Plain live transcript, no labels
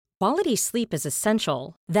Quality sleep is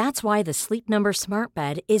essential. That's why the Sleep Number Smart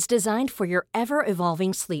Bed is designed for your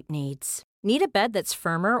ever-evolving sleep needs. Need a bed that's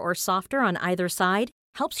firmer or softer on either side?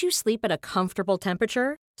 Helps you sleep at a comfortable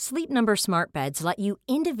temperature? Sleep Number Smart Beds let you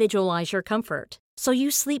individualize your comfort, so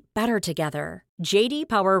you sleep better together. J.D.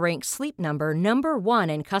 Power ranks Sleep Number number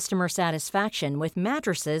 1 in customer satisfaction with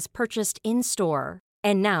mattresses purchased in-store.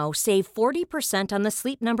 And now, save 40% on the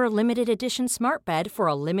Sleep Number Limited Edition Smart Bed for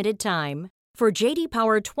a limited time. For J.D.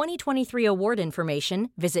 Power 2023 award information,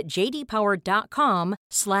 visit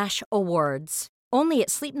jdpower.com/awards. Only at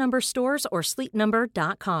Sleep Number stores or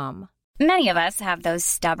sleepnumber.com. Many of us have those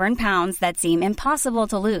stubborn pounds that seem impossible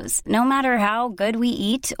to lose, no matter how good we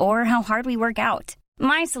eat or how hard we work out.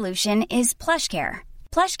 My solution is PlushCare.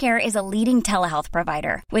 PlushCare is a leading telehealth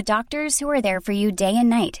provider with doctors who are there for you day and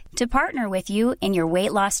night to partner with you in your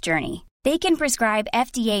weight loss journey. They can prescribe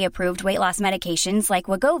FDA-approved weight loss medications like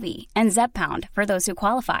Wegovy and Zepbound for those who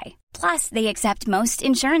qualify. Plus, they accept most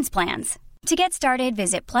insurance plans. To get started,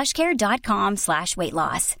 visit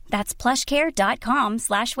plushcare.com/weightloss. That's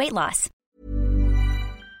plushcare.com/weightloss.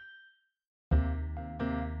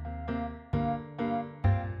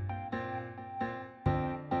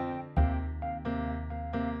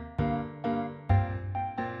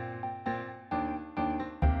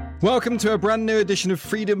 Welcome to a brand new edition of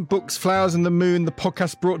Freedom Books, Flowers and the Moon, the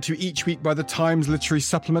podcast brought to you each week by the Times Literary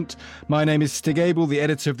Supplement. My name is Stig Abel, the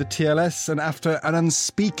editor of the TLS, and after an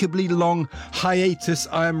unspeakably long hiatus,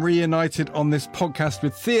 I am reunited on this podcast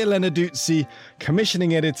with Thea Lenarduzzi,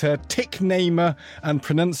 commissioning editor, tick namer, and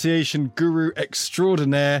pronunciation guru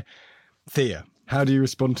extraordinaire. Thea, how do you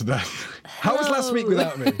respond to that? How was last week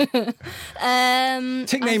without me?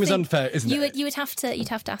 Tick name is unfair, isn't it? You'd have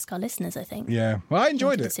to ask our listeners, I think. Yeah, well, I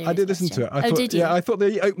enjoyed it. I did listen to it. I thought, did you? Yeah, I thought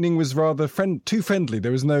the opening was rather too friendly.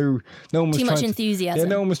 There was no one was too trying much enthusiasm.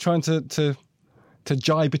 No one was trying to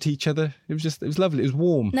jibe at each other. It was lovely. It was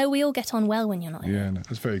warm. No, we all get on well when you're not here. Yeah, no, it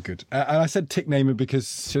was very good. And I said tick namer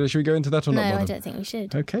because should we go into that or not? No, bother? I don't think we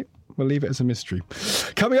should. Okay. We'll leave it as a mystery.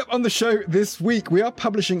 Coming up on the show this week, we are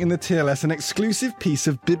publishing in the TLS an exclusive piece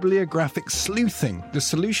of bibliographic sleuthing, the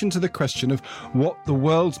solution to the question of what the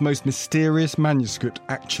world's most mysterious manuscript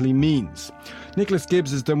actually means. Nicholas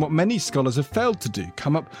Gibbs has done what many scholars have failed to do,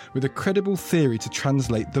 come up with a credible theory to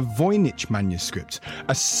translate the Voynich manuscript,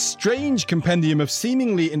 a strange compendium of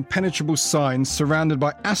seemingly impenetrable signs surrounded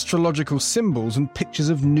by astrological symbols and pictures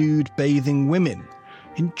of nude bathing women.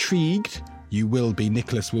 Intrigued? You will be.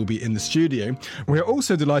 Nicholas will be in the studio. We're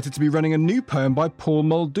also delighted to be running a new poem by Paul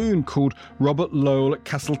Muldoon called Robert Lowell at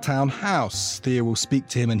Castletown House. Thea will speak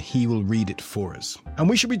to him and he will read it for us. And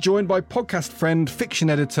we shall be joined by podcast friend, fiction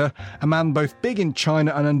editor, a man both big in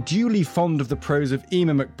China and unduly fond of the prose of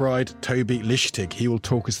Emma McBride, Toby Lichtig. He will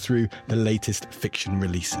talk us through the latest fiction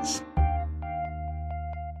releases.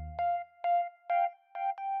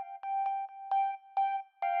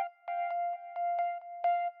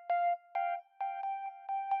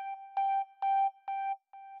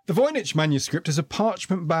 The Voynich manuscript is a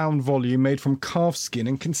parchment-bound volume made from calfskin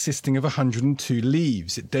and consisting of 102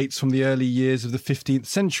 leaves. It dates from the early years of the 15th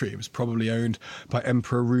century. It was probably owned by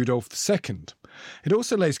Emperor Rudolf II. It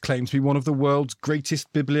also lays claim to be one of the world's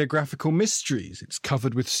greatest bibliographical mysteries. It's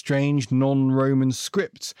covered with strange non-Roman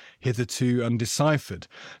scripts, hitherto undeciphered,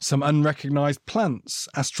 some unrecognised plants,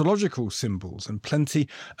 astrological symbols, and plenty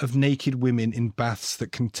of naked women in baths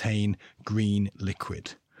that contain green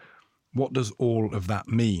liquid. What does all of that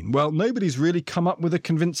mean? Well, nobody's really come up with a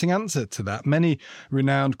convincing answer to that. Many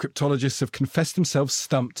renowned cryptologists have confessed themselves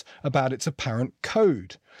stumped about its apparent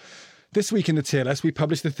code. This week in the TLS, we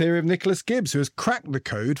published the theory of Nicholas Gibbs, who has cracked the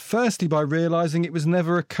code, firstly by realising it was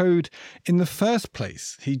never a code in the first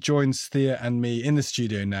place. He joins Thea and me in the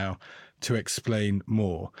studio now to explain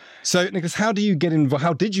more. So, Nicholas, how did you get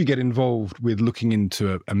involved with looking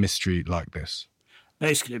into a mystery like this?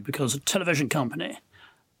 Basically, because a television company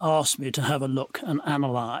asked me to have a look and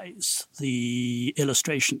analyse the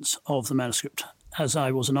illustrations of the manuscript as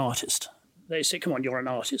I was an artist. They say, come on, you're an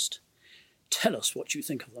artist. Tell us what you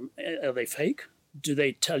think of them. Are they fake? Do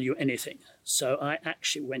they tell you anything? So I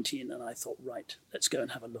actually went in and I thought, right, let's go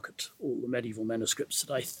and have a look at all the medieval manuscripts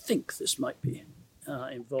that I think this might be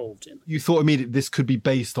involved in. You thought immediately this could be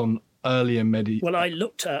based on earlier medieval... Well, I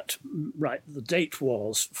looked at, the date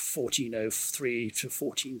was 1403 to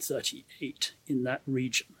 1438 in that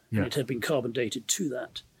region. Yeah. And it had been carbon dated to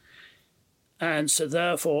that. And so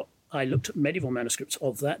therefore, I looked at medieval manuscripts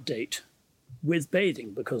of that date with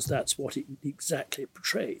bathing, because that's what it exactly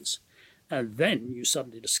portrays. And then you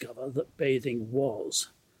suddenly discover that bathing was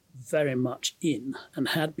very much in, and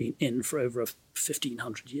had been in for over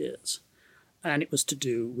 1,500 years. And it was to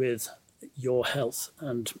do with your health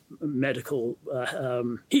and medical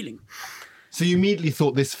healing. So you immediately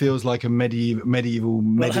thought this feels like a medieval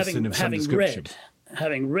medicine of some description.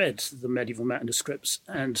 Having read the medieval manuscripts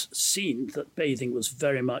and seen that bathing was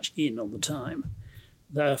very much in on the time,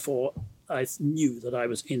 therefore I knew that I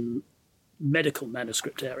was in medical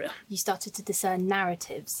manuscript area. You started to discern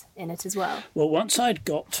narratives in it as well. Well, once I'd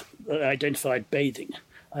identified bathing,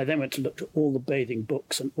 I then went to look at all the bathing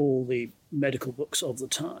books and all the medical books of the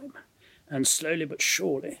time. And slowly but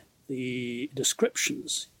surely, the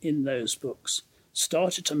descriptions in those books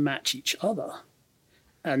started to match each other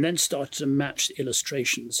and then started to match the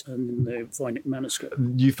illustrations in the Voynich manuscript.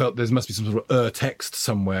 You felt there must be some sort of text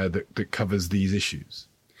somewhere that covers these issues?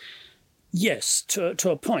 Yes, to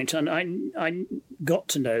a point. And I got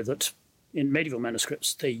to know that in medieval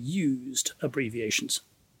manuscripts, they used abbreviations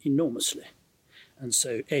enormously. And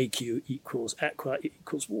so AQ equals aqua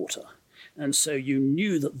equals water. And so you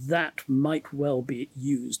knew that might well be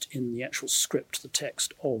used in the actual script, the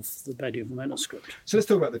text of the medieval manuscript. So let's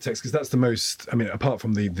talk about the text, because that's the most, I mean, apart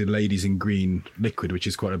from the ladies in green liquid, which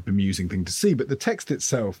is quite a bemusing thing to see, but the text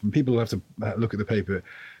itself, and people have to look at the paper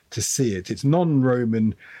to see it, it's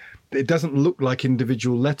non-Roman. It doesn't look like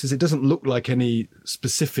individual letters. It doesn't look like any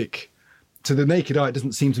specific... To the naked eye, it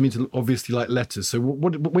doesn't seem to me to look obviously like letters. So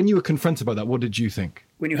when you were confronted by that, what did you think?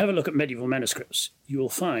 When you have a look at medieval manuscripts, you will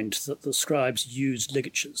find that the scribes used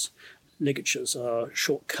ligatures. Ligatures are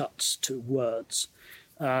shortcuts to words,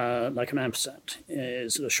 like an ampersand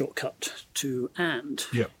is a shortcut to and.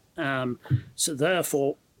 Yeah. So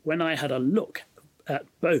therefore, when I had a look at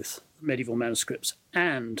both medieval manuscripts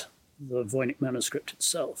and the Voynich manuscript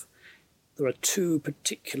itself, there are two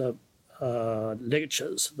particular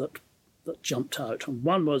ligatures that jumped out, and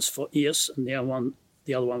one was for Eos and the other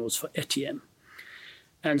one was for Etienne.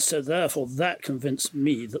 And so therefore that convinced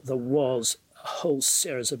me that there was a whole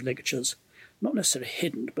series of ligatures, not necessarily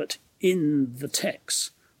hidden, but in the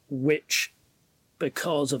text, which,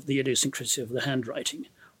 because of the idiosyncrasy of the handwriting,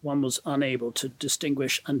 one was unable to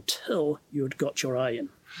distinguish until you had got your eye in.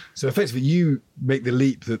 So effectively you make the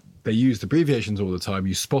leap that they used abbreviations all the time.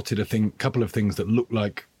 You spotted a couple of things that looked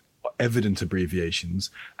like evident abbreviations,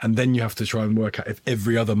 and then you have to try and work out if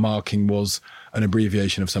every other marking was an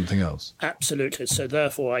abbreviation of something else. Absolutely. So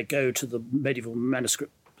therefore I go to the medieval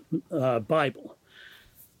manuscript Bible,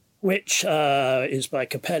 which is by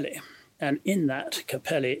Capelli. And in that,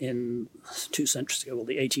 Capelli in 2 centuries ago, or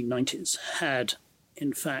the 1890s, had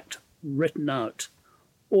in fact written out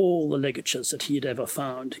all the ligatures that he had ever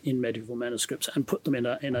found in medieval manuscripts and put them in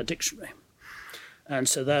a dictionary. And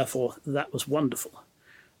so therefore that was wonderful.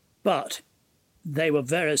 But they were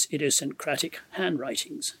various idiosyncratic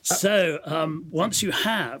handwritings. So once you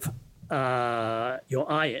have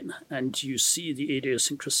your eye in and you see the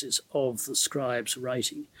idiosyncrasies of the scribe's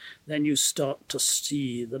writing, then you start to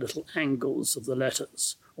see the little angles of the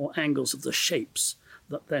letters or angles of the shapes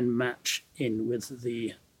that then match in with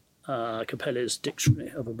the Capelli's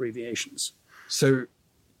dictionary of abbreviations. So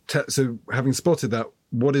having spotted that,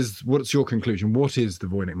 what's your conclusion? What is the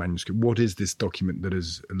Voynich manuscript? What is this document that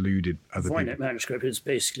has eluded other people? The Voynich manuscript is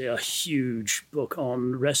basically a huge book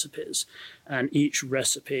on recipes, and each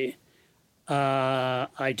recipe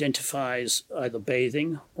identifies either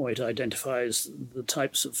bathing or it identifies the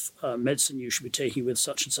types of medicine you should be taking with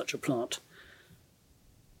such and such a plant.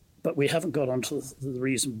 But we haven't got onto the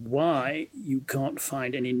reason why you can't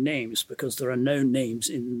find any names, because there are no names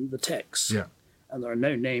in the text. Yeah. And there are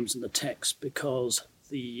no names in the text because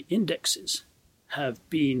the indexes have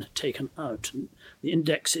been taken out. And the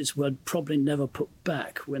indexes were probably never put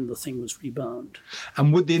back when the thing was rebound.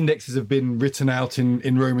 And would the indexes have been written out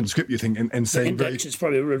in Roman script, you think, and saying... The indexes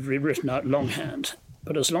probably would be written out longhand.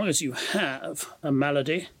 But as long as you have a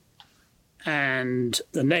malady and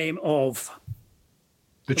the name of...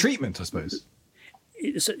 The treatment, I suppose.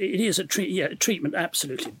 It is a treatment,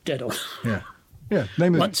 absolutely, dead on. Yeah. Yeah.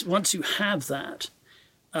 Once you have that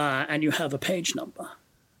and you have a page number,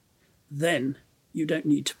 then you don't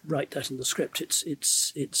need to write that in the script. It's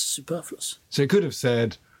superfluous. So it could have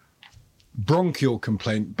said bronchial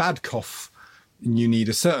complaint, bad cough, and you need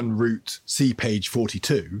a certain route, see page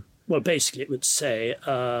 42. Well, basically it would say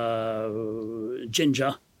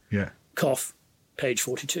ginger, cough, page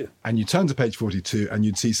 42. And you turn to page 42 and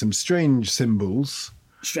you'd see some strange symbols,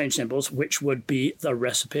 which would be the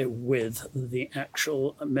recipe with the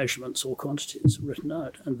actual measurements or quantities written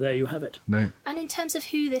out. And there you have it. No. And in terms of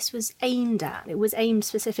who this was aimed at, it was aimed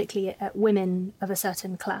specifically at women of a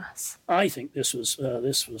certain class. I think this was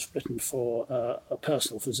written for a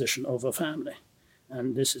personal physician of a family.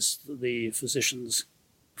 And this is the physician's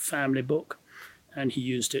family book. And he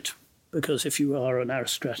used it because if you are an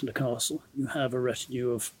aristocrat in a castle, you have a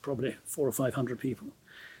retinue of probably 400 or 500 people,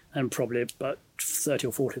 and probably about 30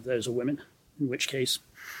 or 40 of those are women, in which case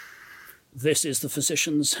this is the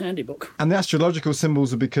physician's handy book. And the astrological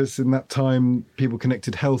symbols are because in that time people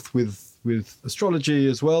connected health with astrology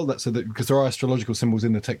as well. That's so that because there are astrological symbols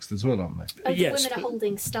in the text as well, aren't they? Oh, Yes, women are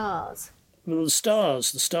holding stars. Well, the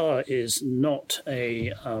star is not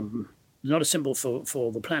a symbol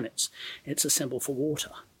for the planets. It's a symbol for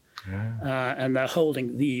water. Yeah. And they're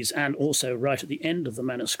holding these, and also right at the end of the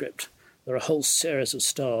manuscript, there are a whole series of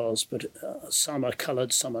stars, but some are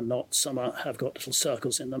coloured, some are not, some have got little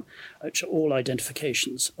circles in them, which are all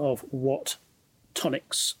identifications of what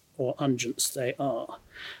tonics or unguents they are.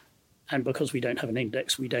 And because we don't have an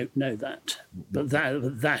index, we don't know that. But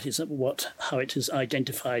that is how it has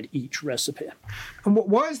identified each recipe. And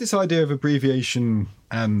why is this idea of abbreviation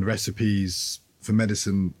and recipes for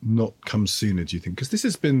medicine not come sooner, do you think? Because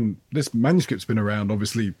this manuscript's been around,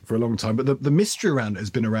 obviously, for a long time, but the mystery around it has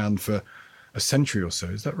been around for a century or so.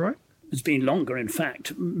 Is that right? It's been longer, in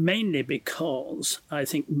fact, mainly because I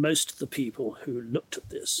think most of the people who looked at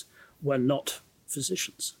this were not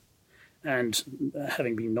physicians. And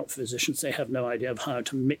having been not physicians, they have no idea of how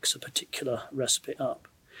to mix a particular recipe up.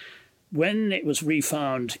 When it was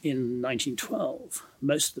refound in 1912,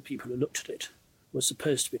 most of the people who looked at it were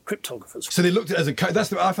supposed to be cryptographers. So they looked at it as a code. I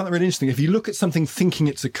found that really interesting. If you look at something thinking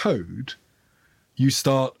it's a code, you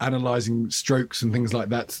start analysing strokes and things like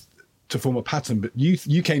that to form a pattern. But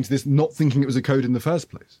you came to this not thinking it was a code in the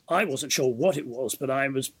first place. I wasn't sure what it was, but I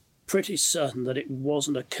was pretty certain that it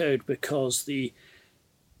wasn't a code because the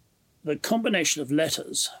combination of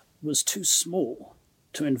letters was too small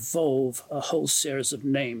to involve a whole series of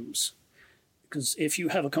names. Because if you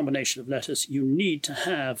have a combination of letters, you need to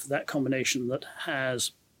have that combination that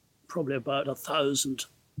has probably about 1,000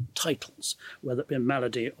 titles, whether it be a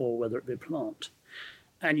malady or whether it be a plant.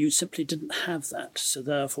 And you simply didn't have that. So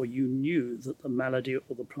therefore, you knew that the malady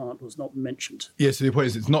or the plant was not mentioned. Yeah, so the point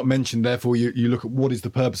is it's not mentioned. Therefore, you look at what is the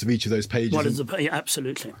purpose of each of those pages.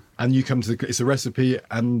 Absolutely. And you come to it's a recipe,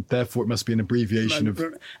 and therefore it must be an abbreviation of...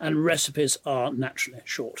 And recipes are naturally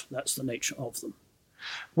short. That's the nature of them.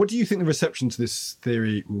 What do you think the reception to this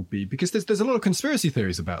theory will be? Because there's a lot of conspiracy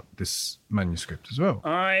theories about this manuscript as well.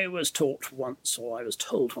 I was told once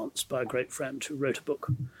by a great friend who wrote a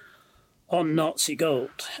book on Nazi gold,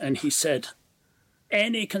 and he said,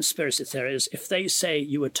 any conspiracy theories, if they say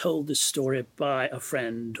you were told this story by a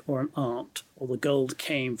friend or an aunt, or the gold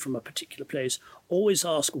came from a particular place, always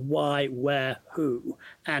ask why, where, who,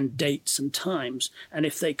 and dates and times. And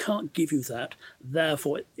if they can't give you that,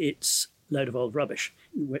 therefore it's a load of old rubbish,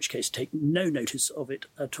 in which case take no notice of it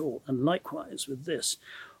at all. And likewise with this,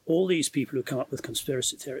 all these people who come up with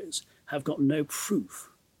conspiracy theories have got no proof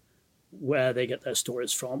where they get their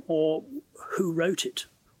stories from, or who wrote it,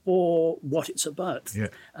 or what it's about. Yeah.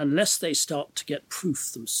 Unless they start to get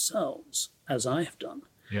proof themselves, as I have done,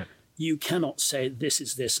 you cannot say this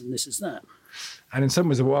is this and this is that. And in some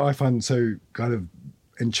ways, what I find so kind of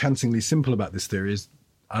enchantingly simple about this theory is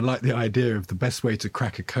I like the idea of the best way to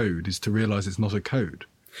crack a code is to realise it's not a code.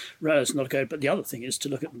 Right, it's not a code, but the other thing is to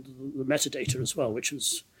look at the metadata as well, which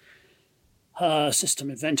was a system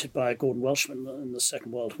invented by Gordon Welshman in the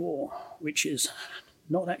Second World War, which is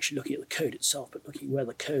not actually looking at the code itself, but looking where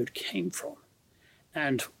the code came from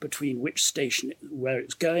and between which station, where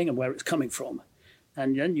it's going and where it's coming from.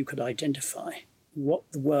 And then you could identify what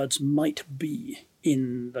the words might be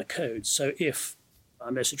in the code. So if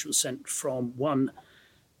a message was sent from one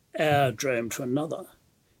aerodrome to another,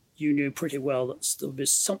 you knew pretty well that there would be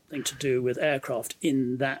something to do with aircraft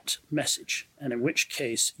in that message, and in which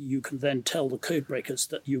case you can then tell the code breakers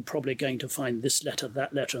that you're probably going to find this letter,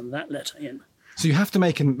 that letter, and that letter in. So you have to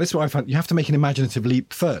make this is what I found, you have to make an imaginative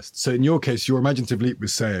leap first. So in your case, your imaginative leap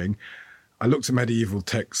was saying, I looked at medieval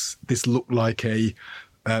texts, this looked like a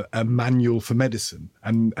manual for medicine,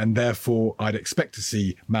 and therefore I'd expect to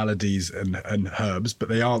see maladies and herbs, but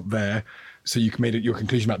they aren't there. So you made your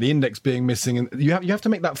conclusion about the index being missing, and you have to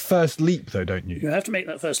make that first leap, though, don't you? You have to make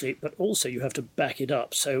that first leap, but also you have to back it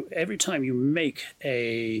up. So every time you make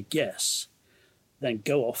a guess, then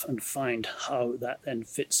go off and find how that then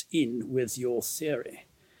fits in with your theory.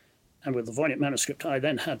 And with the Voynich manuscript, I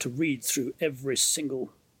then had to read through every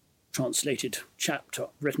single translated chapter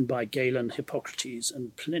written by Galen, Hippocrates,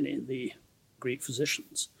 and Pliny, the Greek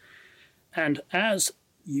physicians. And as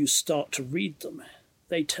you start to read them,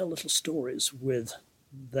 they tell little stories with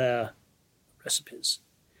their recipes.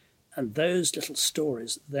 And those little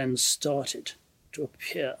stories then started to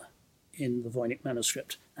appear in the Voynich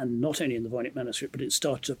manuscript. and not only in the Voynich manuscript, but it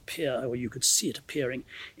started to appear, or you could see it appearing,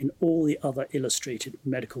 in all the other illustrated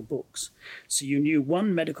medical books. So you knew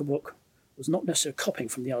one medical book was not necessarily copying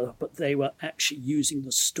from the other, but they were actually using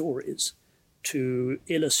the stories to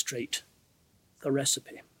illustrate the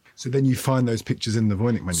recipe. So then you find those pictures in the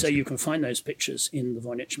Voynich manuscript? So you can find those pictures in the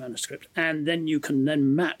Voynich manuscript, and then you can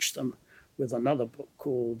then match them with another book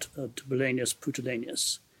called Dubulenius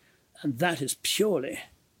Putilenius, and that is purely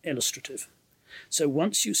illustrative. So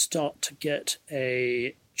once you start to get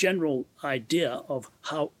a general idea of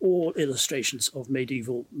how all illustrations of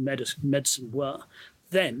medieval medicine were,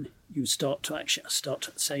 then you start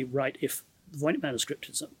to say, right, if the Voynich manuscript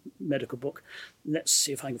is a medical book, let's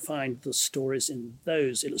see if I can find the stories in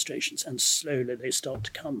those illustrations. And slowly they start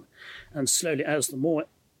to come. And slowly, as the more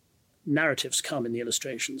narratives come in the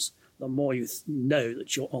illustrations, the more you know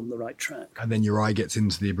that you're on the right track. And then your eye gets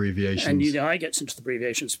into the abbreviations. And your eye gets into the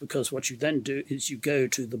abbreviations, because what you then do is you go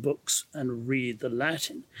to the books and read the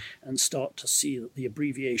Latin and start to see that the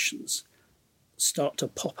abbreviations start to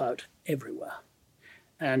pop out everywhere.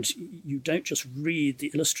 And you don't just read the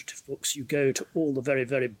illustrative books, you go to all the very,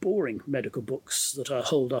 very boring medical books that are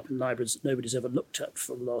holed up in libraries that nobody's ever looked at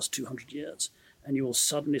for the last 200 years. And you will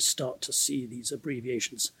suddenly start to see these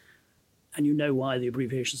abbreviations. And you know why the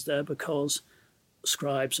abbreviation's there, because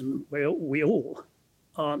scribes and we all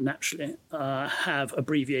are naturally have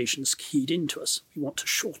abbreviations keyed into us. We want to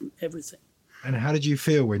shorten everything. And how did you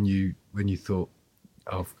feel when you thought,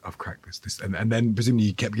 oh, I've cracked this, and then presumably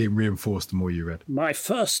you kept getting reinforced the more you read? My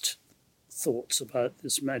first thoughts about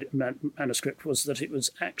this manuscript was that it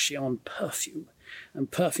was actually on perfume, and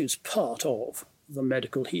perfume's part of the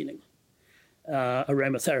medical healing,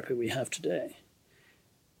 aromatherapy we have today.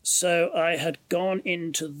 So I had gone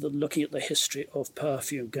into looking at the history of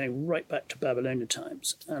perfume, going right back to Babylonian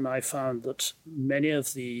times, and I found that many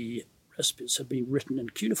of the recipes had been written in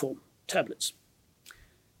cuneiform tablets.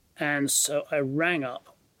 And so I rang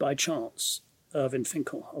up, by chance, Irving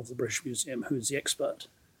Finkel of the British Museum, who's the expert,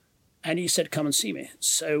 and he said, come and see me.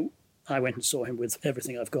 So I went and saw him with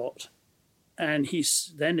everything I've got. And he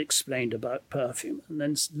then explained about perfume, and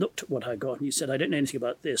then looked at what I got, and he said, I don't know anything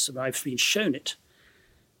about this, and I've been shown it.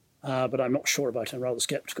 But I'm not sure about it. I'm rather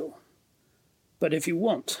skeptical. But if you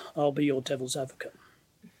want, I'll be your devil's advocate.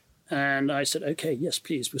 And I said, okay, yes,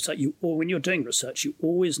 please. Because when you're doing research, you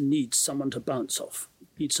always need someone to bounce off.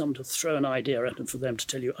 You need someone to throw an idea at and for them to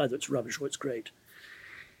tell you either it's rubbish or it's great.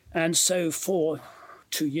 And so for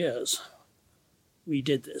 2 years, we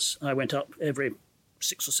did this. I went up every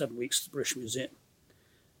 6 or 7 weeks to the British Museum.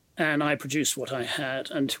 And I produced what I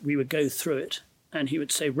had, and we would go through it. And he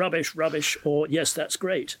would say, rubbish, or yes, that's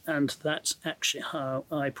great. And that's actually how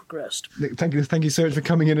I progressed. Nick, thank you so much for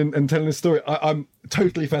coming in and telling the story. I'm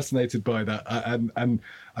totally fascinated by that. And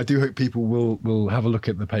I do hope people will have a look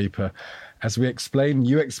at the paper as you explain,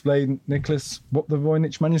 Nicholas, what the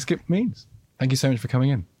Voynich manuscript means. Thank you so much for coming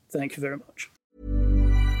in. Thank you very much.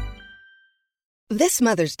 This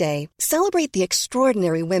Mother's Day, celebrate the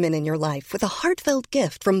extraordinary women in your life with a heartfelt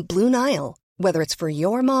gift from Blue Nile. Whether it's for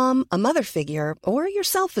your mom, a mother figure, or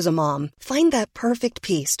yourself as a mom, find that perfect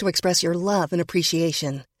piece to express your love and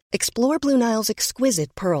appreciation. Explore Blue Nile's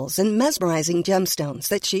exquisite pearls and mesmerizing gemstones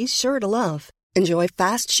that she's sure to love. Enjoy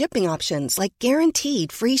fast shipping options like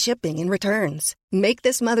guaranteed free shipping and returns. Make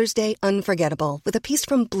this Mother's Day unforgettable with a piece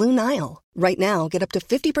from Blue Nile. Right now, get up to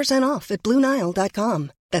 50% off at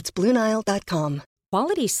BlueNile.com. That's BlueNile.com.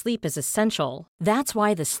 Quality sleep is essential. That's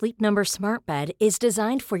why the Sleep Number Smart Bed is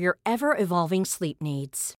designed for your ever-evolving sleep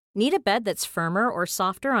needs. Need a bed that's firmer or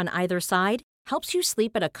softer on either side? Helps you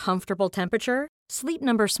sleep at a comfortable temperature? Sleep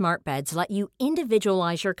Number Smart Beds let you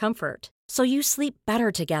individualize your comfort, so you sleep better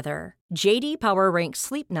together. J.D. Power ranks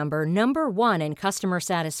Sleep Number number 1 in customer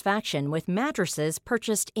satisfaction with mattresses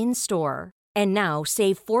purchased in-store. And now,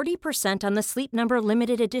 save 40% on the Sleep Number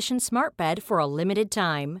Limited Edition Smart Bed for a limited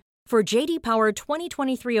time. For J.D. Power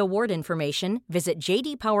 2023 award information, visit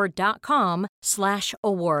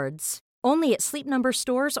jdpower.com/awards. Only at Sleep Number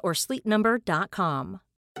stores or sleepnumber.com.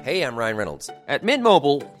 Hey, I'm Ryan Reynolds. At Mint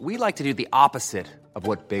Mobile, we like to do the opposite of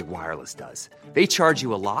what Big Wireless does. They charge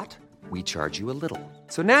you a lot, we charge you a little.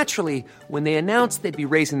 So naturally, when they announced they'd be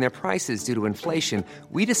raising their prices due to inflation,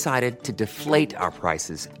 we decided to deflate our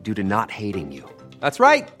prices due to not hating you. That's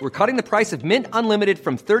right. We're cutting the price of Mint Unlimited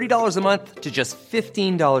from $30 a month to just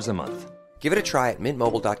 $15 a month. Give it a try at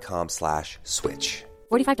mintmobile.com/switch.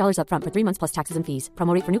 $45 up front for 3 months plus taxes and fees.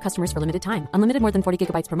 Promo rate for new customers for limited time. Unlimited more than 40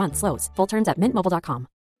 gigabytes per month. Slows full terms at mintmobile.com.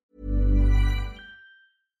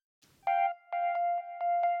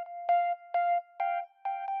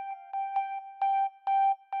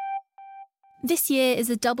 This year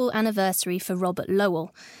is a double anniversary for Robert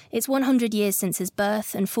Lowell. It's 100 years since his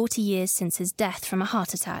birth and 40 years since his death from a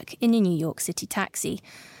heart attack in a New York City taxi.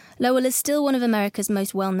 Lowell is still one of America's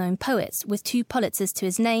most well-known poets. With 2 Pulitzers to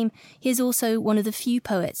his name, he is also one of the few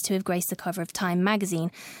poets to have graced the cover of Time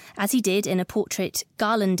magazine, as he did in a portrait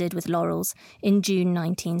garlanded with laurels in June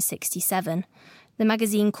 1967. The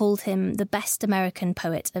magazine called him the best American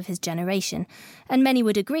poet of his generation, and many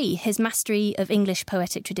would agree his mastery of English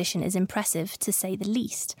poetic tradition is impressive, to say the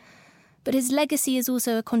least. But his legacy is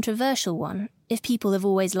also a controversial one. If people have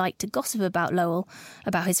always liked to gossip about Lowell,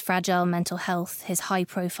 about his fragile mental health, his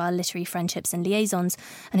high-profile literary friendships and liaisons,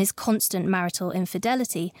 and his constant marital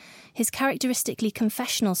infidelity, his characteristically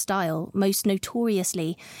confessional style, most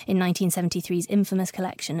notoriously in 1973's infamous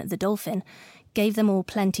collection, The Dolphin, gave them all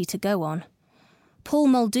plenty to go on. Paul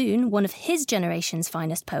Muldoon, one of his generation's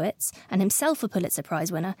finest poets, and himself a Pulitzer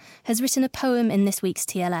Prize winner, has written a poem in this week's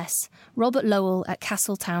TLS, Robert Lowell at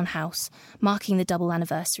Castletown House, marking the double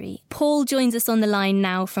anniversary. Paul joins us on the line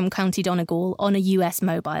now from County Donegal on a US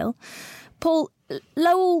mobile. Paul,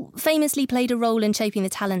 Lowell famously played a role in shaping the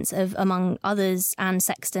talents of, among others, Anne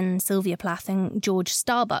Sexton, Sylvia Plath and George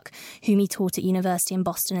Starbuck, whom he taught at university in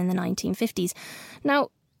Boston in the 1950s.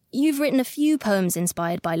 Now, you've written a few poems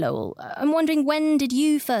inspired by Lowell. I'm wondering, when did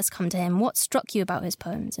you first come to him? What struck you about his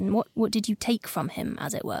poems, and what did you take from him,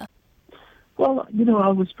 as it were? Well, I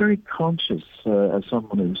was very conscious as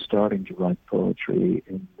someone who was starting to write poetry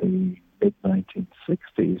in the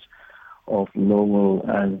mid-1960s of Lowell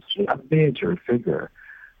as a major figure.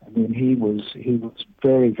 I mean, he was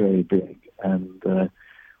very, very big, and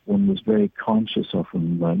one was very conscious of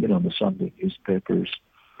him, the Sunday newspapers,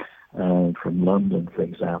 from London, for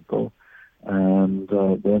example. And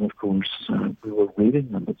then, of course, we were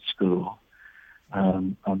reading them at school.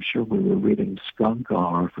 I'm sure we were reading Skunk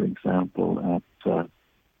Hour, for example, at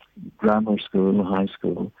grammar school, high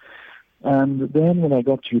school. And then when I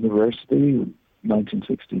got to university,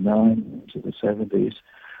 1969 to the 70s,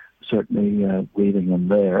 certainly reading him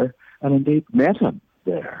there, and indeed met him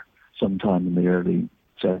there sometime in the early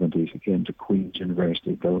 70s. He came to Queen's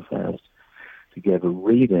University, Belfast, to give a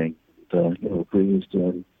reading, breezed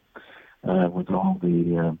in with all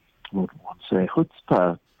the, what one say,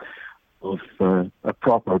 chutzpah of a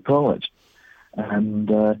proper poet. And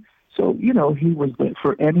so, he was,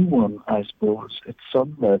 for anyone, I suppose, at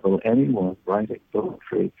some level, anyone writing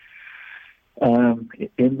poetry in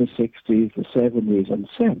the 60s, the 70s, and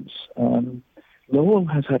since, Lowell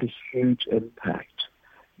has had a huge impact.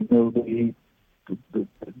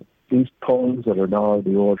 These poems that are now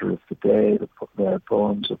the order of the day, the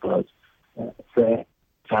poems about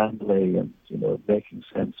family and, making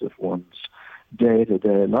sense of one's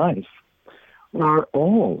day-to-day life, are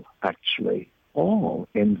all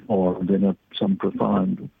informed in some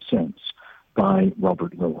profound sense by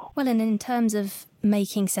Robert Lowell. Well, and in terms of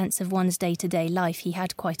making sense of one's day-to-day life, he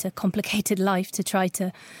had quite a complicated life to try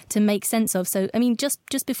to make sense of. So, I mean, just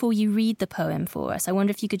before you read the poem for us, I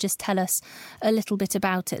wonder if you could just tell us a little bit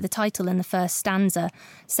about it. The title in the first stanza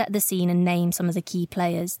set the scene and name some of the key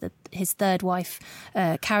players, his third wife,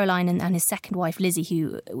 Caroline, and his second wife, Lizzie,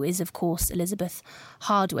 who is, of course, Elizabeth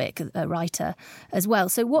Hardwick, a writer as well.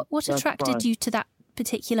 So what attracted you to that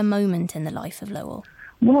particular moment in the life of Lowell?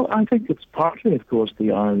 Well, I think it's partly, of course,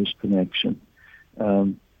 the Irish connection.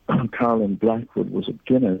 Caroline Blackwood was at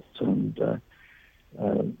Guinness, and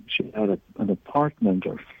she had an apartment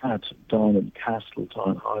or flat down in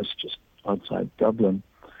Castletown House, just outside Dublin,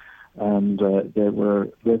 and they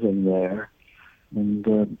were living there.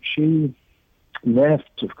 And she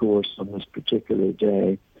left, of course, on this particular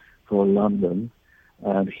day for London,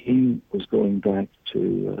 and he was going back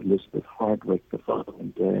to Elizabeth Hardwick the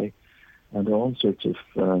following day. And all sorts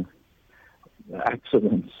of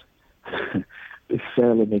accidents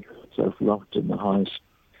befell, and he got himself locked in the house.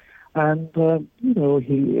 And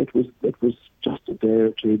it was just a day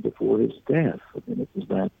or two before his death. I mean, it was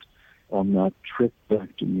that on that trip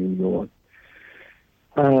back to New York,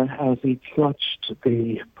 as he clutched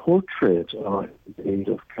the portrait of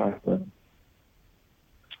Caroline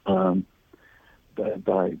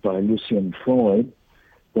by Lucian Freud,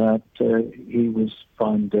 that he was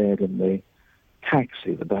found dead in the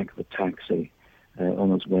back of the taxi, on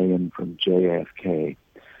his way in from JFK.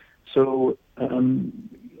 So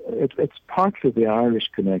it's partly the Irish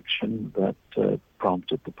connection that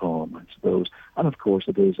prompted the poem, I suppose. And of course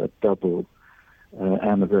it is a double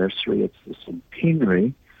anniversary. It's the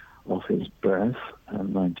centenary of his birth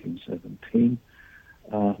in 1917,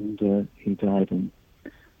 and he died in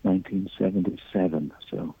 1977,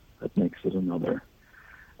 so that makes it another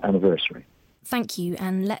anniversary. Thank you,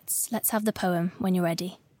 and let's have the poem when you're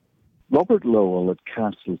ready. Robert Lowell at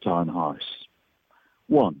Castletown House.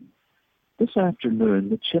 1. This afternoon,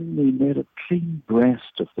 the chimney made a clean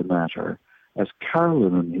breast of the matter as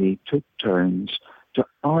Carolyn and he took turns to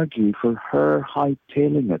argue for her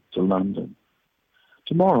hightailing it to London.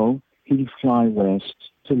 Tomorrow, he'll fly west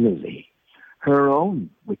to Lily, her own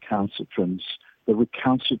recalcitrance, the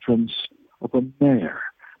recalcitrance of a mare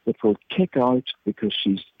that will kick out because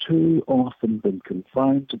she's too often been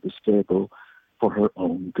confined to the stable for her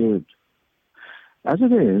own good. As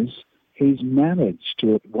it is, he's managed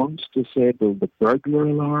to at once disable the burglar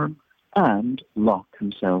alarm and lock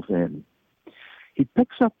himself in. He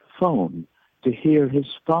picks up the phone to hear his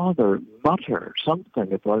father mutter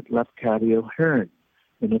something about Lafcadio O'Hearn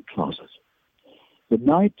in a closet. The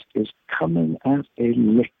night is coming at a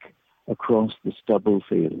lick across the stubble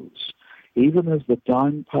fields, even as the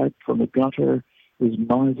downpipe from the gutter is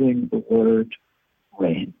mouthing the word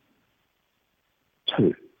rain.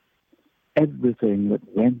 2. Everything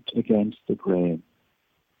that went against the grain,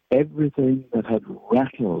 everything that had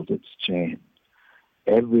rattled its chain,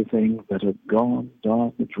 everything that had gone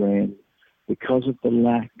down the drain because of the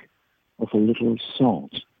lack of a little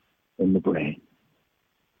salt in the brain.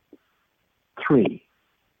 3.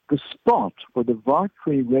 The spot where the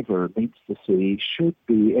Varcry River meets the sea should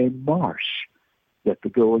be a marsh, yet the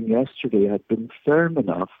going yesterday had been firm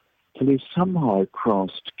enough till he somehow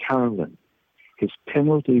crossed Carolyn. His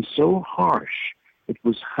penalty so harsh it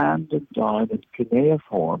was handed down in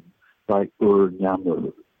cuneiform by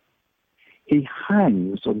Ur-Nammu. He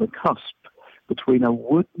hangs on the cusp between a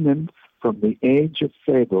wood nymph from the age of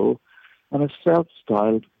fable and a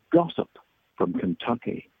self-styled gossip from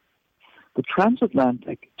Kentucky. The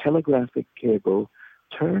transatlantic telegraphic cable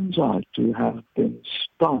turns out to have been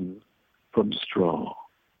spun from straw.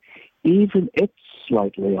 Even it's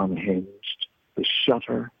slightly unhinged, the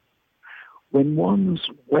shutter. When one's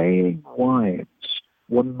weighing wines,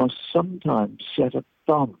 one must sometimes set a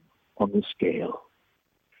thumb on the scale.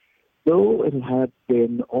 Though it had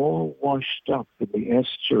been all washed up in the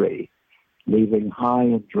estuary, leaving high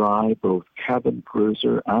and dry both cabin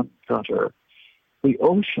cruiser and cutter, the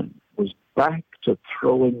ocean was back to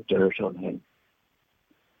throwing dirt on him.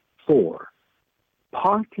 4.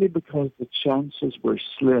 Partly because the chances were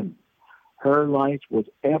slim, her light was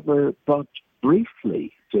ever but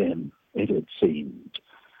briefly dim, it had seemed.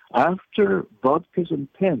 After vodkas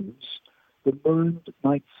and pins, the moon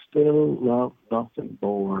might still love nothing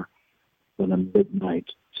more than a midnight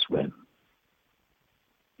swim.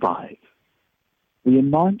 5. The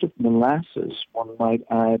amount of molasses one might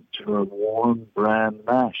add to a warm bran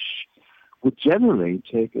mash would generally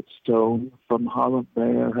take its tone from how a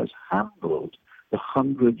bear has handled the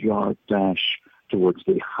 100-yard dash towards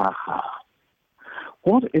the ha-ha.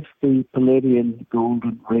 What if the Palladian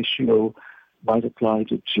golden ratio might apply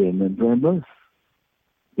to gin and vermouth?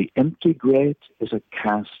 The empty grate is a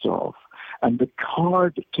cast-off, and the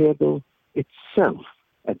card table itself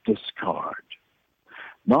a discard.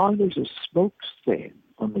 Now there's a smoke stain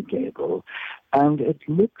on the gable, and it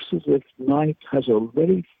looks as if night has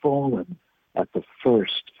already fallen at the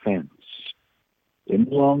first fence. In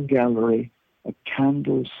the long gallery, a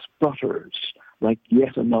candle sputters like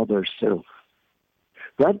yet another sylph.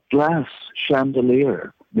 That glass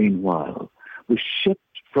chandelier, meanwhile, was shipped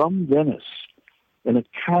from Venice in a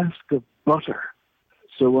cask of butter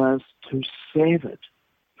so as to save it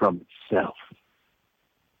from itself.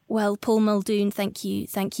 Well, Paul Muldoon, thank you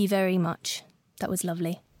very much. That was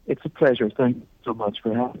lovely. It's a pleasure. Thank you so much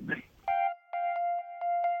for having me.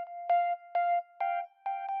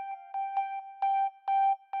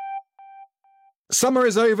 Summer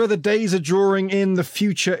is over, the days are drawing in, the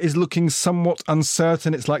future is looking somewhat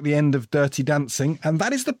uncertain. It's like the end of Dirty Dancing, and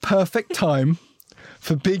that is the perfect time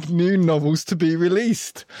for big new novels to be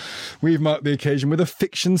released. We've marked the occasion with a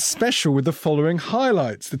fiction special with the following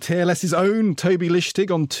highlights. The TLS's own Toby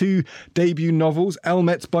Lichtig on 2 debut novels,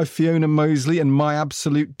 Elmet by Fiona Mosley and My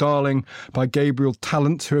Absolute Darling by Gabriel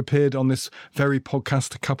Tallant, who appeared on this very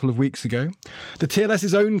podcast a couple of weeks ago. The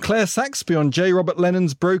TLS's own Claire Saxby on J. Robert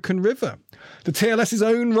Lennon's Broken River. The TLS's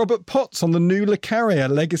own Robert Potts on The New Le Carre,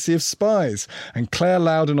 Legacy of Spies, and Claire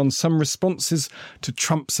Loudon on some responses to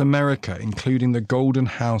Trump's America, including The Golden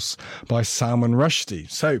House by Salman Rushdie.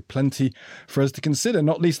 So, plenty for us to consider,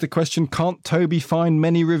 not least the question, can't Toby find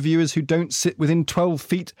many reviewers who don't sit within 12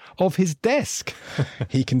 feet of his desk?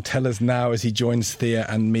 He can tell us now as he joins Thea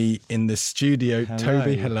and me in the studio. Hello.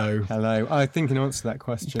 Toby, hello. Hello. I think in answer to that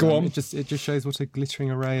question, go on. It just shows what a glittering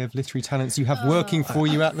array of literary talents you have working for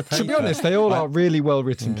you at the paper. To be honest, they all are really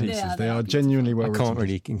well-written pieces. Yeah, they are genuinely well-written. I can't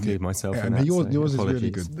really include myself in that. Yours is apologies.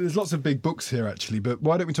 really good. There's lots of big books here, actually, but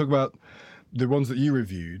why don't we talk about the ones that you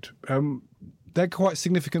reviewed, they're quite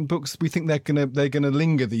significant books. We think they're gonna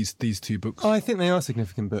linger, these two books. I think they are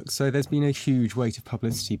significant books. So there's been a huge weight of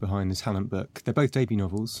publicity behind the Tallent book. They're both debut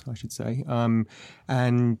novels, I should say.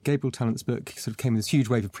 And Gabriel Tallent's book sort of came with this huge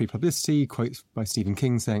wave of pre-publicity, quotes by Stephen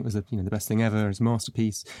King saying it was the best thing ever, it's a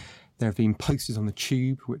masterpiece. There have been posters on the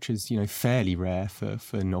Tube, which is, fairly rare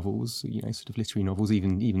for novels, sort of literary novels,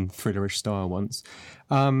 even thrillerish style ones.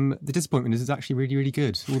 The disappointment is it's actually really, really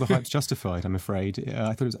good. All the hype's justified, I'm afraid.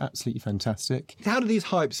 I thought it was absolutely fantastic. How do these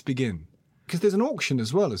hypes begin? Because there's an auction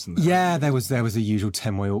as well, isn't there? Yeah, there was a usual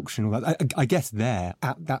 10-way auction. All that. I guess there,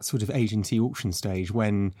 at that sort of agency auction stage,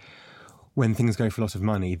 when things go for a lot of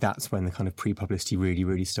money, that's when the kind of pre-publicity really,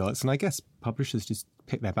 really starts. And I guess publishers just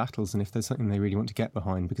pick their battles, and if there's something they really want to get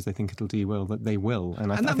behind because they think it'll do well, that they will.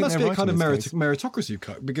 And that must be a kind of meritocracy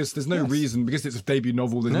cut, because there's no reason, because it's a debut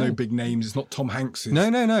novel, there's no big names, it's not Tom Hanks. No,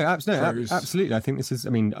 absolutely. I think this is,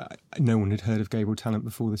 no one had heard of Gabriel Tallent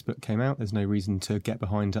before this book came out. There's no reason to get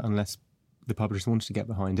behind it unless the publishers wanted to get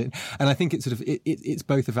behind it. And I think it's sort of, it's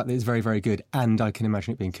both the fact that it's very, very good, and I can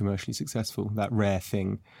imagine it being commercially successful, that rare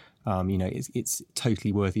thing. It's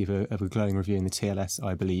totally worthy of a glowing review in the TLS,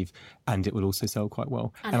 I believe, and it will also sell quite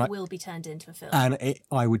well. And it will be turned into a film. And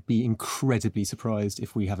I would be incredibly surprised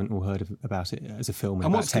if we haven't all heard about it as a film in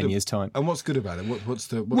about 10 years' time. And what's good about it? What's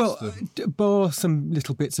the bar some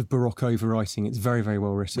little bits of Baroque overwriting, it's very, very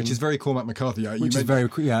well written. Which is very Cormac McCarthy.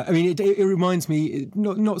 It reminds me,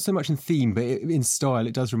 not so much in theme, but in style,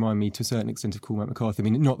 it does remind me to a certain extent of Cormac McCarthy.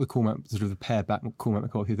 Not the Cormac, sort of the pared-back Cormac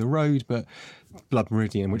McCarthy of The Road, but Blood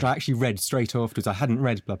Meridian, which I actually read straight afterwards. I hadn't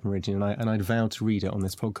read Blood Meridian, and I'd vowed to read it on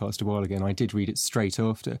this podcast a while ago, and I did read it straight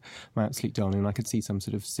after My Absolute Darling, and I could see some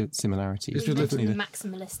sort of similarity. It's definitely the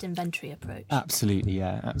maximalist inventory approach. Absolutely,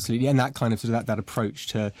 and that kind of that approach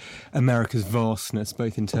to America's vastness,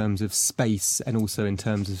 both in terms of space and also in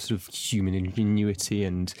terms of sort of human ingenuity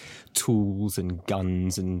and tools and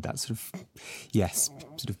guns and that sort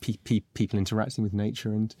of people interacting with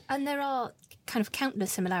nature, and there are kind of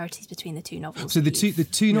countless similarities between the two novels. So the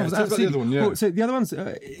two novels. Absolutely. The other one, yeah. Well, so the other one's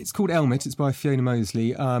it's called Elmet. It's by Fiona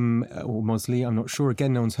Mosley, or Mosley. I'm not sure.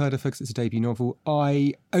 Again, no one's heard of her because it's a debut novel.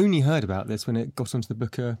 I only heard about this when it got onto the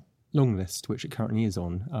Booker long list, which it currently is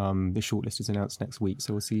on. The shortlist is announced next week,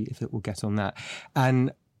 so we'll see if it will get on that.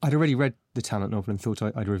 And I'd already read the Tallent novel and thought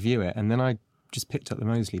I'd review it, and then I just picked up the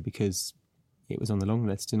Mosley because it was on the long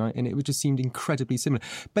list, and it just seemed incredibly similar.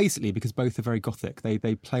 Basically, because both are very Gothic. They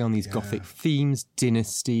play on these Gothic themes: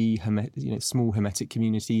 dynasty, small Hermetic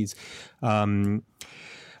communities,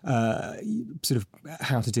 sort of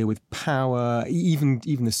how to deal with power, even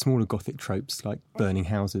the smaller Gothic tropes like burning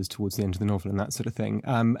houses towards the end of the novel and that sort of thing.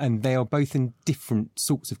 And they are both in different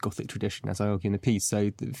sorts of Gothic tradition, as I argue in the piece.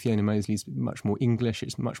 So Fiona Mosley's much more English,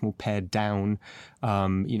 it's much more pared down,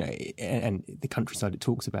 and the countryside it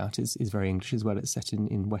talks about is very English as well. It's set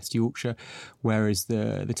in West Yorkshire, whereas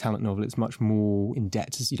the Tallent novel, it's much more in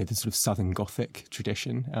depth, the sort of Southern Gothic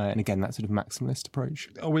tradition, and again that sort of maximalist approach.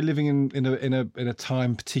 Are we living in a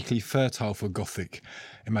time particularly fertile for Gothic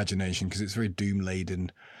imagination, because it's very doom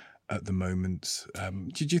laden at the moment?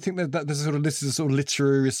 Did you think that this is a sort of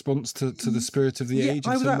literary response to the spirit of the age?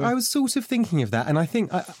 I was sort of thinking of that, and I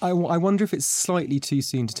think I wonder if it's slightly too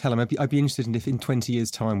soon to tell. I'd be interested in if in 20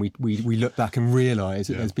 years' time we look back and realise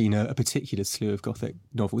that there's been a particular slew of Gothic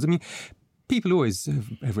novels. I mean, people always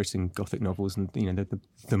have written Gothic novels, and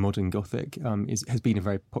the modern Gothic has been a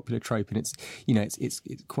very popular trope, and it's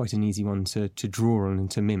quite an easy one to draw on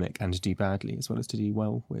and to mimic and to do badly as well as to do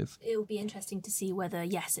well with. It'll be interesting to see whether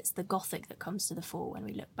it's the Gothic that comes to the fore when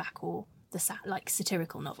we look back, or the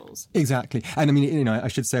satirical novels. Exactly. And I mean, I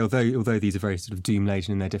should say, although these are very sort of doom-laden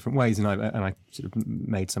in their different ways, and I sort of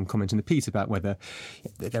made some comment in the piece about whether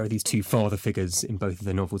there are these two father figures in both of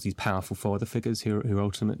the novels, these powerful father figures who are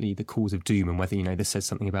ultimately the cause of doom, and whether, this says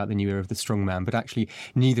something about the new era of the strongman. But actually,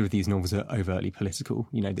 neither of these novels are overtly political.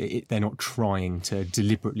 They're not trying to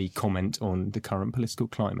deliberately comment on the current political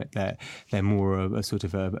climate. They're more a sort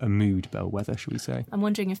of a mood bellwether, shall we say. I'm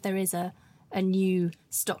wondering if there is a new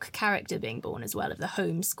stock character being born as well, of the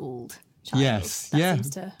homeschooled child. Yes,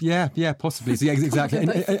 possibly. So, exactly.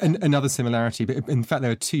 and another similarity, but in fact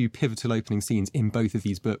there are two pivotal opening scenes in both of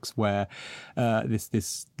these books where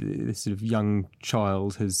this sort of young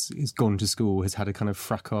child has gone to school, has had a kind of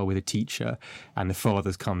fracas with a teacher, and the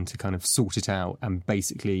father's come to kind of sort it out, and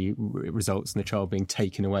basically it results in the child being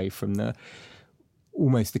taken away from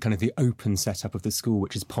almost the kind of the open setup of the school,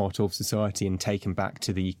 which is part of society, and taken back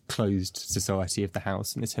to the closed society of the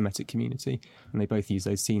house and this Hermetic community. And they both use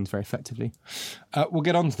those scenes very effectively. We'll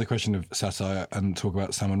get on to the question of satire and talk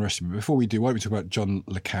about Salman Rushdie. But before we do, why don't we talk about John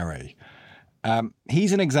le Carré?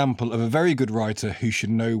 He's an example of a very good writer who should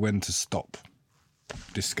know when to stop.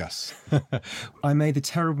 Discuss. I made the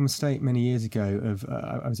terrible mistake many years ago of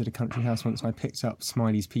I was at a country house once and I picked up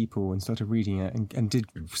Smiley's People and started reading it and did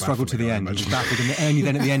struggle to the end. And was baffled, and only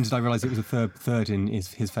then at the end did I realise it was a third in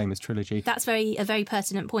his famous trilogy. That's a very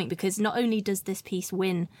pertinent point, because not only does this piece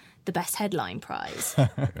win the best headline prize,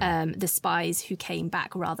 The Spies Who Came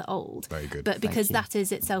Back Rather Old, very good. But because that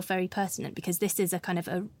is itself very pertinent, because this is a kind of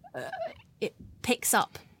it picks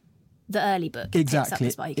up the early book.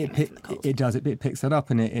 Exactly. It does. It picks that up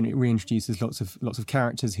and it reintroduces lots of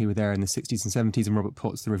characters who were there in the 60s and 70s. And Robert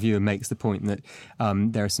Potts, the reviewer, makes the point that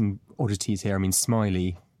there are some oddities here. I mean,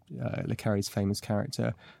 Smiley, Le Carré's famous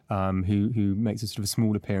character, who makes a sort of a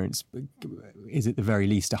small appearance, is at the very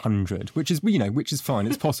least 100, which is fine.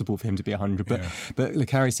 It's possible for him to be 100, but Le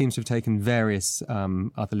Carré seems to have taken various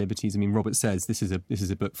other liberties. I mean, Robert says this is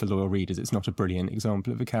a book for loyal readers. It's not a brilliant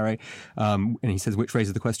example of Le Carré, and he says, which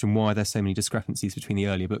raises the question, why are there so many discrepancies between the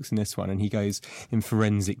earlier books and this one? And he goes in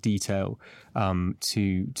forensic detail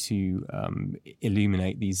to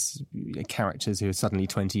illuminate these characters who are suddenly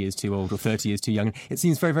 20 years too old or 30 years too young. It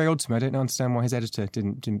seems very, very odd to me. I don't understand why his editor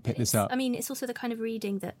didn't pick this up. I mean, it's also the kind of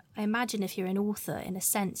reading that I imagine if you're an author, in a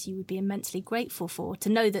sense, you would be immensely grateful for, to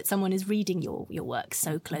know that someone is reading your work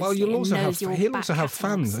so closely. Well, he'll also have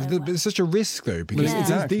fans. So well. It's such a risk, though,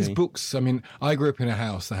 because these books, I mean, I grew up in a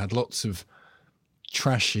house that had lots of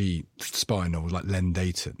trashy spy novels like Len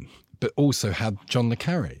Deighton, but also had John Le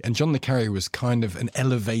Carré. And John Le Carré was kind of an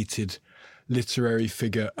elevated literary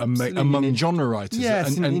figure among genre writers.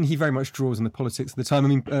 Yes, and he very much draws on the politics of the time. I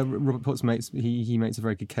mean, Robert Potts makes a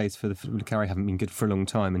very good case for Le Carré having been good for a long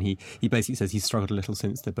time, and he basically says he's struggled a little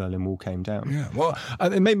since the Berlin Wall came down. Yeah, well,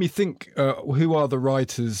 it made me think, who are the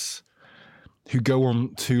writers who go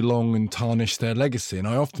on too long and tarnish their legacy? And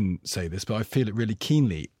I often say this, but I feel it really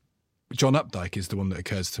keenly. John Updike is the one that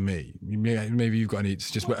occurs to me. Maybe you've got any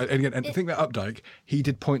suggestions. And I think that Updike, he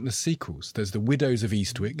did pointless sequels. There's The Widows of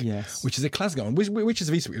Eastwick, which is a classic one. Witches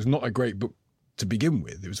of Eastwick was not a great book to begin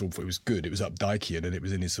with. It was good. It was Updikean, and it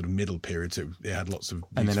was in his sort of middle period, so it had lots of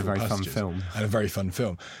and then a very passages. fun film. And a very fun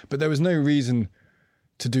film. But there was no reason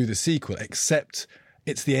to do the sequel except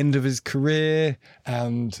it's the end of his career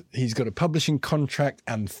and he's got a publishing contract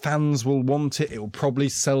and fans will want it. It will probably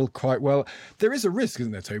sell quite well. There is a risk,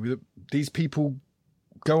 isn't there, Toby, that these people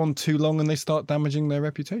go on too long and they start damaging their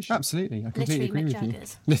reputation? Absolutely. I completely agree with you.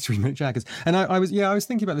 Literally Mick Jaggers. And I was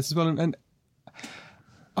thinking about this as well, and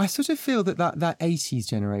I sort of feel that 80s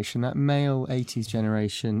generation, that male 80s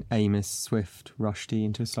generation, Amos, Swift, Rushdie,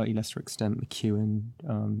 and to a slightly lesser extent McEwan,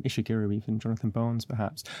 Ishiguro even, Jonathan Barnes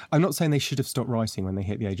perhaps. I'm not saying they should have stopped writing when they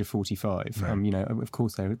hit the age of 45. No. Of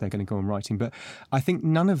course they're going to go on writing, but I think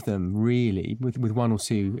none of them really, with one or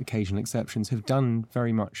two occasional exceptions, have done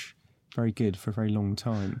very good for a very long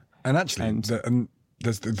time. And actually,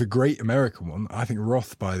 there's the great American one. I think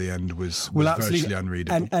Roth by the end was virtually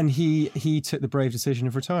unreadable. And he took the brave decision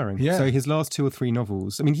of retiring. Yeah. So his last 2 or 3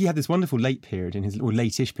 novels, I mean, he had this wonderful late-ish period in his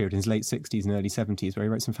late 60s and early 70s where he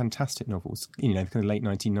wrote some fantastic novels, kind of late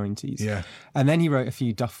 1990s. Yeah. And then he wrote a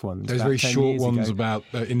few duff ones. Those very short ones about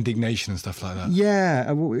indignation and stuff like that. Yeah.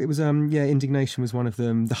 It was, Indignation was one of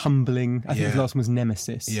them. The Humbling. I think his last one was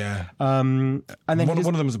Nemesis. Yeah. And then one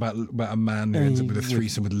of them was about a man who ends up with a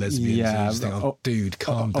threesome with lesbians. Yeah. And you just think, dude,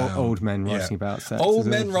 calm down. Old men writing about sex. Old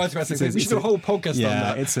men writing about sex. We should do a whole podcast on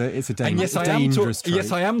that. It's a dangerous trope.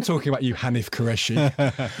 Yes, I am talking about you, Hanif Qureshi.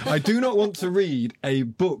 I do not want to read a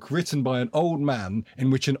book written by an old man in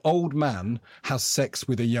which an old man has sex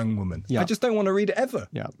with a young woman. I just don't want to read it ever.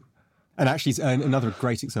 Yeah. And actually, another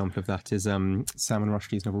great example of that is Salman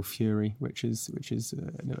Rushdie's novel Fury, which is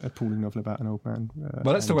an appalling novel about an old man.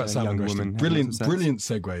 Well, let's talk about Salman Rushdie. Brilliant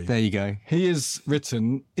segue. There you go. He has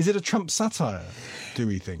written. Is it a Trump satire? Do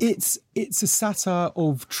we think it's a satire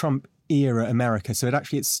of Trump era America? So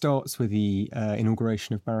it starts with the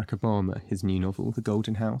inauguration of Barack Obama, his new novel, The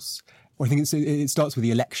Golden House. Or I think it starts with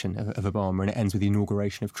the election of Obama and it ends with the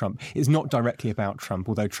inauguration of Trump. It's not directly about Trump,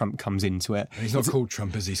 although Trump comes into it. And he's not called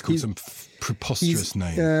Trump, is he? He's called some preposterous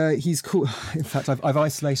name. He's called... In fact, I've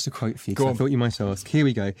isolated a quote for you because I thought you might ask. Here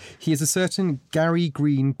we go. He is a certain Gary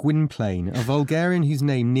Green Gwynplaine, a Vulgarian whose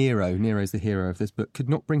name Nero's the hero of this book, could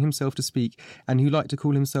not bring himself to speak and who liked to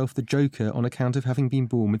call himself the Joker on account of having been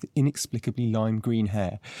born with inexplicably lime green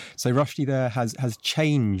hair. So Rushdie there has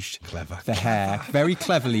changed the hair very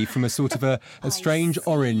cleverly from a sort sort of a strange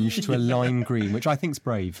orange to a lime green, which I think's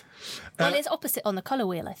brave. Well, it's opposite on the colour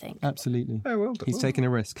wheel, I think. Absolutely. Oh, well done. He's taken a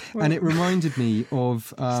risk. And it reminded me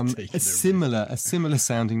of a similar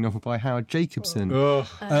sounding novel by Howard Jacobson.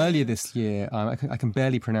 Earlier this year, I can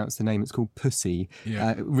barely pronounce the name, it's called Pussy,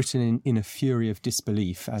 written in a fury of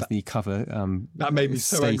disbelief, as the cover that made me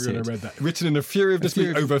so stated. angry when I read that. Written in a fury of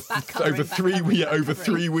disbelief over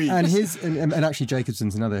 3 weeks. And actually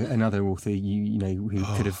Jacobson's another author who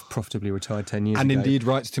could have profitably retired 10 years ago. And indeed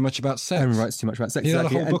writes too much about sex. And writes too much about sex. He had a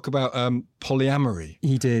whole book about polyamory.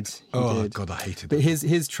 He did. God, I hated that. But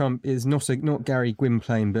his trump is not Gary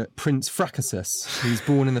Gwynplaine, but Prince Fracassus, who's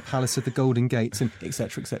born in the Palace of the Golden Gates, and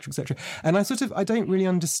etc., etc., etc. And I don't really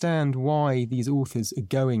understand why these authors are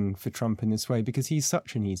going for Trump in this way, because he's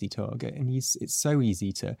such an easy target, and it's so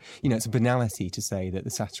easy to, it's a banality to say that the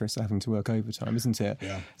satirists are having to work overtime, isn't it?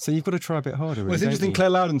 Yeah. So you've got to try a bit harder. Well, it's interesting. Claire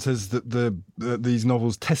Loudon says that these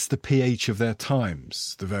novels test the pH of their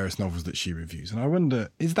times, the various novels that she reviews. And I wonder,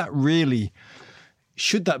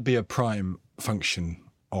 should that be a prime function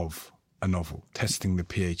of a novel, testing the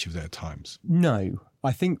pH of their times? No.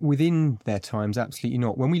 I think within their times, absolutely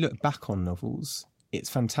not. When we look back on novels, it's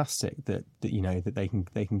fantastic that they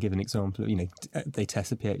can give an example of, they test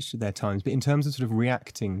the pH of their times. But in terms of sort of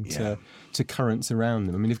reacting to currents around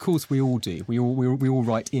them, I mean, of course we all do. We all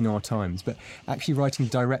write in our times, but actually writing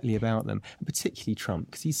directly about them, and particularly Trump,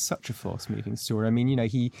 because he's such a fast-moving story. I mean,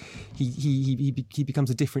 he becomes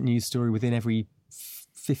a different news story within every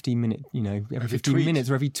 15 minute, every 15 minutes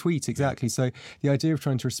or every tweet, exactly. So the idea of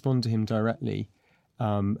trying to respond to him directly,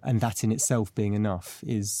 and that in itself being enough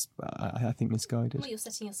is, I think, misguided. Well, you're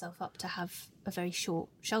setting yourself up to have a very short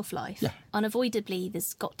shelf life. Yeah. Unavoidably,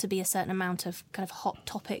 there's got to be a certain amount of kind of hot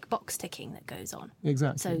topic box ticking that goes on.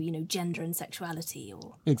 Exactly. So, gender and sexuality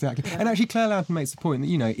or... Exactly. And actually, Claire Loudon makes the point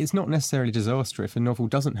that, it's not necessarily a disaster if a novel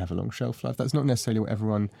doesn't have a long shelf life. That's not necessarily what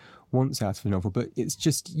everyone wants out of a novel, but it's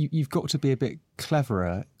just, you've got to be a bit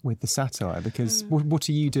cleverer with the satire, because what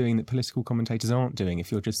are you doing that political commentators aren't doing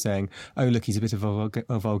if you're just saying, oh, look, he's a bit of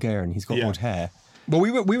a Vulgarian, he's got odd hair. Well,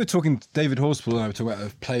 we were talking, David Horspool and I were talking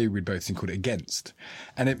about a play we'd both seen called Against,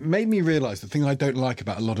 and it made me realise the thing I don't like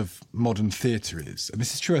about a lot of modern theatre is, and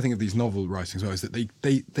this is true I think of these novel writing as well, is that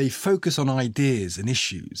they focus on ideas and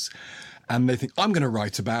issues, and they think, I'm going to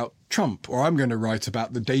write about Trump, or I'm going to write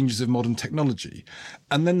about the dangers of modern technology,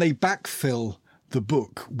 and then they backfill the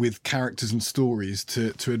book with characters and stories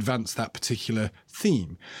to advance that particular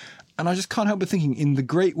theme. And I just can't help but thinking, in the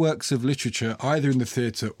great works of literature, either in the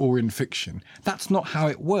theatre or in fiction, that's not how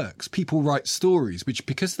it works. People write stories which,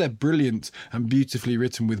 because they're brilliant and beautifully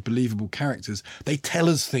written with believable characters, they tell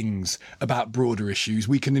us things about broader issues.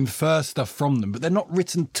 We can infer stuff from them, but they're not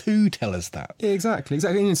written to tell us that. Exactly.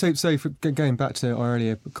 And so for going back to our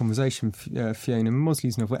earlier conversation, Fiona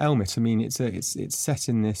Mosley's novel Elmet, I mean, it's set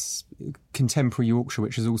in this contemporary Yorkshire,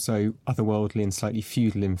 which is also otherworldly and slightly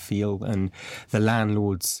feudal in feel, and the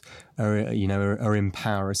landlords are in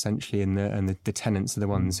power essentially, and the tenants are the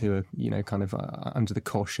ones who are kind of under the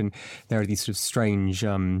cosh, and there are these sort of strange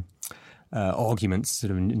arguments,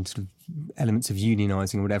 sort of elements of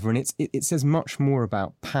unionising or whatever, and it says much more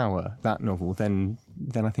about power, that novel, than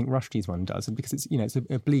I think Rushdie's one does, and because it's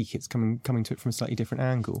oblique, it's coming to it from a slightly different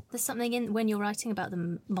angle. There's something in when you're writing about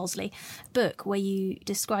the Mosley book where you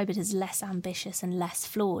describe it as less ambitious and less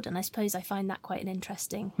flawed, and I suppose I find that quite an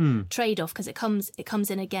interesting trade-off, because it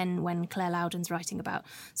comes in again when Claire Loudon's writing about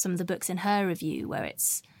some of the books in her review where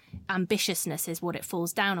it's ambitiousness is what it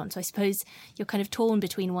falls down on. So I suppose you're kind of torn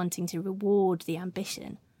between wanting to reward the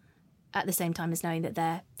ambition at the same time as knowing that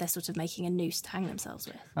they're sort of making a noose to hang themselves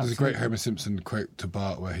with. There's a great Homer Simpson quote to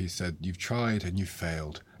Bart where he said, "You've tried and you've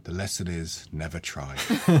failed. The lesson is never try."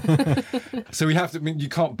 So we have to, you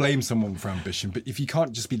can't blame someone for ambition, but if you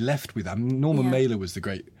can't just be left with that. Norman Mailer was the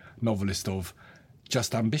great novelist of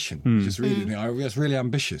just ambition. Just really, that's really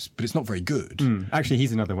ambitious, but it's not very good. Actually,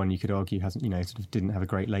 he's another one you could argue hasn't, sort of didn't have a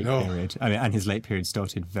great late period. I mean, and his late period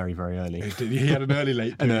started very, very early. He had an early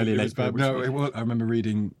late period. period. I remember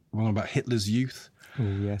reading one about Hitler's youth. Oh,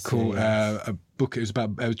 yes. Called a book. It was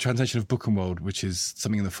about a translation of Buchenwald, which is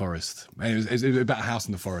something in the forest. And it was about a house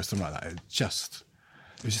in the forest, something like that.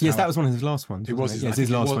 That was one of his last ones. It was his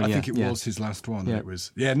last one. I think it was his last one. Yeah. It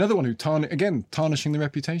was another one who tarnishing the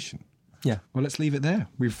reputation. Yeah. Well, let's leave it there.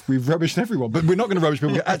 We've rubbished everyone, but we're not going to rubbish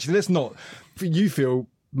people. Actually, let's not. You feel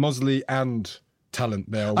Mosley and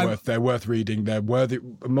talent. They're worth reading. They're worthy.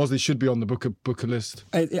 Mosley should be on the Booker list.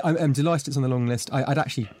 I'm delighted it's on the long list. I'd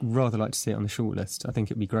actually rather like to see it on the short list. I think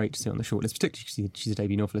it'd be great to see it on the short list, particularly because she's a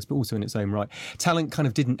debut novelist, but also in its own right. Talent kind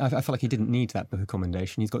of didn't. I felt like he didn't need that Booker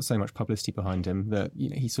commendation. He's got so much publicity behind him that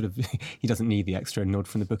he doesn't need the extra nod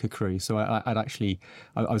from the Booker crew. So I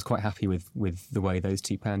was quite happy with the way those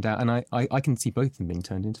two panned out, and I can see both of them being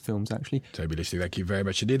turned into films. Actually, Toby Lichtig, thank you very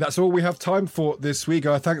much indeed. That's all we have time for this week.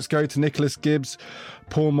 Our thanks go to Nicholas Gibbs,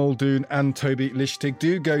 Paul Muldoon and Toby Lichtig.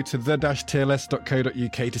 Do go to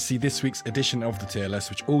the-tls.co.uk to see this week's edition of the TLS,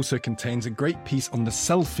 which also contains a great piece on the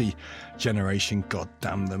selfie generation, god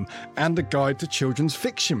damn them, and a guide to children's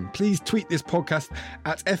fiction. Please tweet this podcast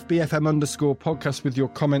at FBFM_podcast with your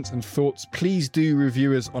comments and thoughts. Please do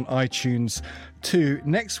review us on iTunes too.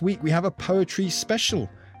 Next week we have a poetry special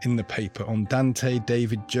in the paper on Dante,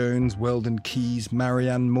 David Jones, Weldon Keys,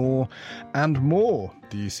 Marianne Moore, and more.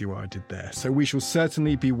 Do you see what I did there? So we shall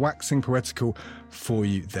certainly be waxing poetical for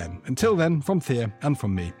you then. Until then, from Thea and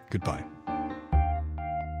from me, goodbye.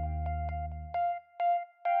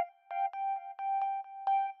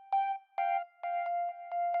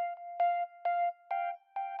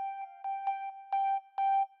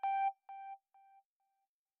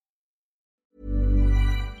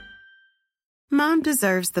 Mom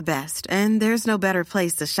deserves the best, and there's no better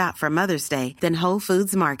place to shop for Mother's Day than Whole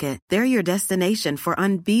Foods Market. They're your destination for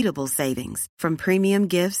unbeatable savings, from premium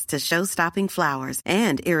gifts to show-stopping flowers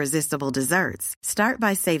and irresistible desserts. Start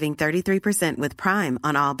by saving 33% with Prime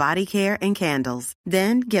on all body care and candles.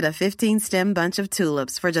 Then get a 15-stem bunch of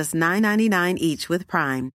tulips for just $9.99 each with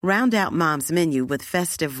Prime. Round out Mom's menu with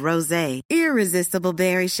festive rosé, irresistible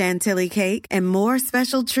berry chantilly cake, and more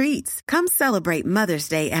special treats. Come celebrate Mother's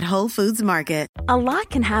Day at Whole Foods Market. A lot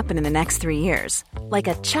can happen in the next 3 years. Like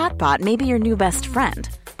a chatbot may be your new best friend.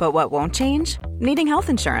 But what won't change? Needing health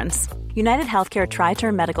insurance. United Healthcare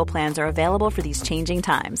Tri-Term Medical Plans are available for these changing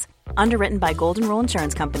times. Underwritten by Golden Rule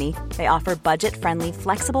Insurance Company, they offer budget-friendly,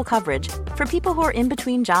 flexible coverage for people who are in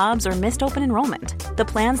between jobs or missed open enrollment. The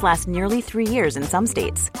plans last nearly 3 years in some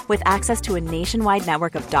states, with access to a nationwide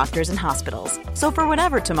network of doctors and hospitals. So for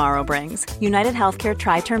whatever tomorrow brings, United Healthcare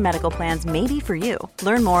Tri-Term Medical Plans may be for you.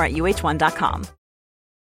 Learn more at uh1.com.